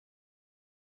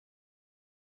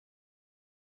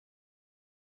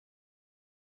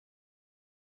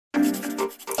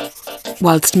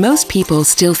Whilst most people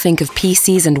still think of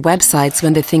PCs and websites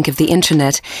when they think of the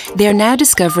internet, they are now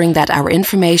discovering that our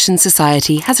information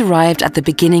society has arrived at the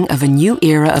beginning of a new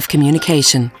era of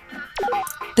communication.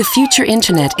 The future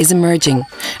internet is emerging.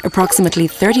 Approximately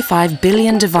 35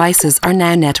 billion devices are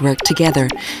now networked together,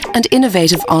 and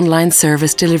innovative online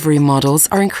service delivery models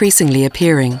are increasingly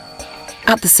appearing.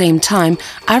 At the same time,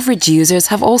 average users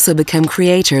have also become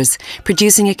creators,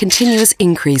 producing a continuous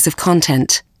increase of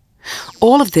content.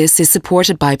 All of this is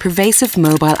supported by pervasive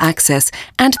mobile access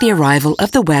and the arrival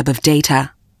of the web of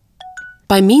data.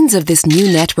 By means of this new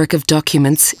network of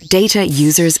documents, data,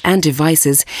 users and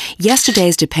devices,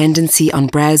 yesterday's dependency on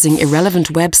browsing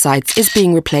irrelevant websites is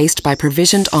being replaced by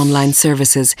provisioned online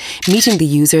services, meeting the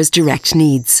user's direct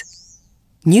needs.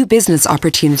 New business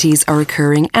opportunities are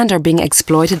occurring and are being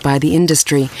exploited by the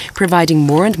industry, providing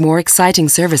more and more exciting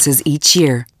services each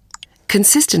year.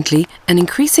 Consistently, an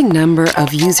increasing number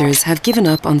of users have given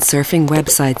up on surfing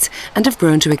websites and have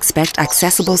grown to expect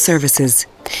accessible services.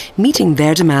 Meeting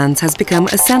their demands has become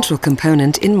a central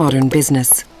component in modern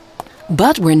business.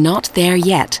 But we're not there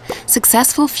yet.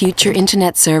 Successful future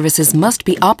internet services must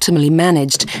be optimally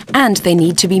managed, and they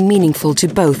need to be meaningful to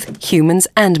both humans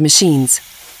and machines.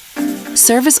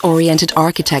 Service-oriented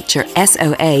architecture,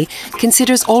 SOA,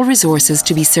 considers all resources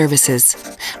to be services.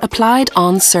 Applied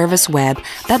on service web,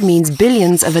 that means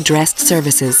billions of addressed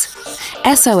services.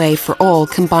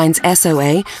 SOA4All combines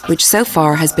SOA, which so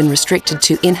far has been restricted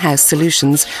to in-house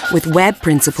solutions, with web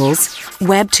principles,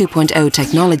 Web 2.0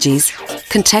 technologies,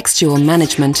 contextual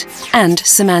management, and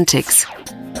semantics.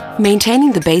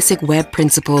 Maintaining the basic web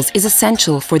principles is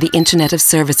essential for the Internet of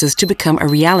Services to become a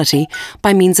reality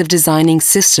by means of designing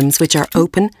systems which are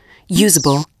open,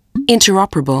 usable,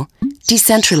 interoperable,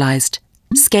 decentralized,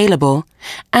 scalable,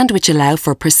 and which allow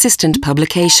for persistent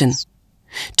publication.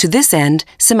 To this end,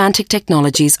 semantic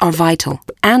technologies are vital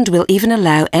and will even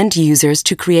allow end users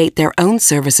to create their own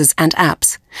services and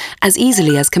apps, as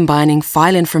easily as combining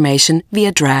file information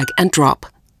via drag and drop.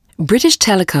 British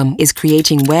Telecom is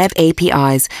creating web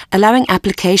APIs, allowing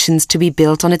applications to be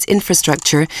built on its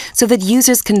infrastructure so that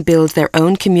users can build their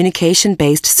own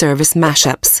communication-based service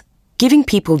mashups. Giving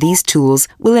people these tools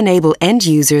will enable end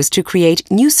users to create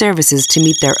new services to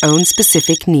meet their own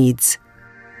specific needs.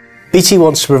 BT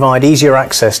wants to provide easier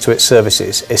access to its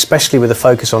services, especially with a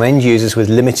focus on end users with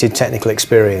limited technical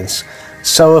experience.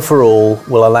 SOA4All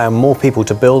will allow more people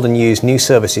to build and use new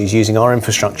services using our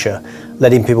infrastructure,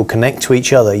 letting people connect to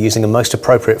each other using the most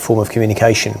appropriate form of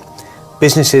communication.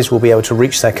 Businesses will be able to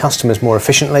reach their customers more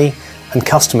efficiently, and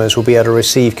customers will be able to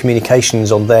receive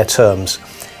communications on their terms.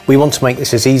 We want to make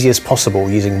this as easy as possible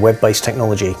using web-based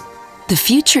technology. The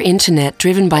future internet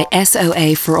driven by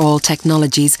SOA4All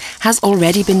technologies has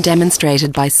already been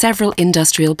demonstrated by several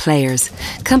industrial players.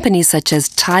 Companies such as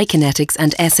Telecommunications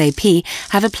and SAP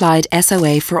have applied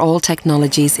SOA4All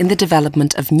technologies in the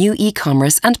development of new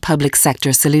e-commerce and public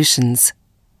sector solutions.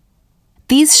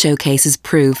 These showcases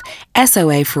prove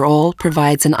SOA4All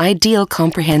provides an ideal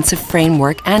comprehensive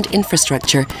framework and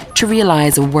infrastructure to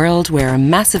realize a world where a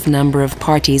massive number of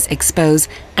parties expose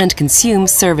and consume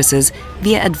services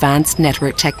via advanced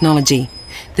network technology,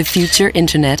 the future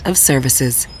Internet of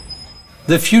Services.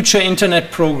 The Future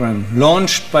Internet Programme,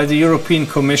 launched by the European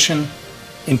Commission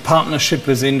in partnership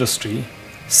with industry,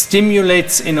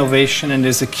 stimulates innovation and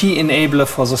is a key enabler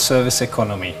for the service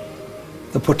economy.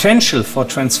 The potential for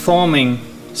transforming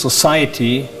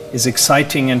society is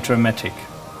exciting and dramatic.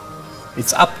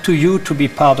 It's up to you to be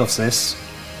part of this.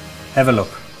 Have a look.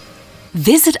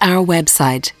 Visit our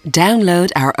website,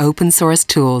 download our open source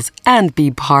tools, and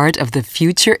be part of the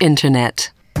future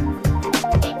internet.